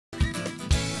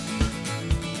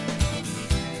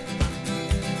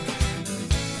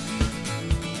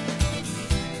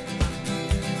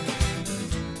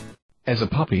As a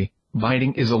puppy,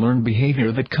 biting is a learned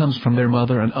behavior that comes from their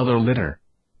mother and other litter.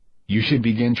 You should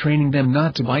begin training them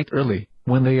not to bite early,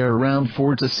 when they are around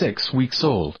 4 to 6 weeks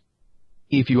old.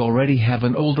 If you already have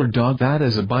an older dog that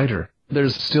is a biter,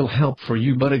 there's still help for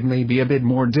you, but it may be a bit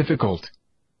more difficult.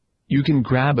 You can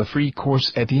grab a free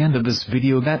course at the end of this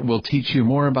video that will teach you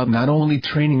more about not only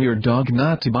training your dog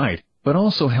not to bite, but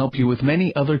also help you with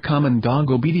many other common dog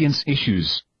obedience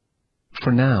issues.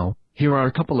 For now, here are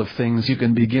a couple of things you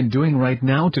can begin doing right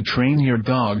now to train your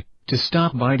dog to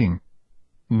stop biting.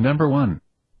 Number 1.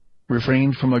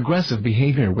 Refrain from aggressive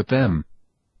behavior with them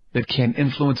that can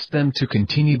influence them to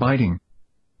continue biting.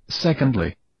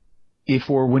 Secondly, if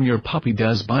or when your puppy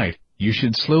does bite, you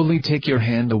should slowly take your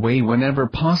hand away whenever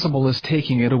possible, as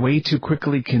taking it away too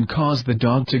quickly can cause the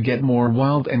dog to get more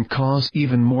wild and cause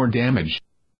even more damage.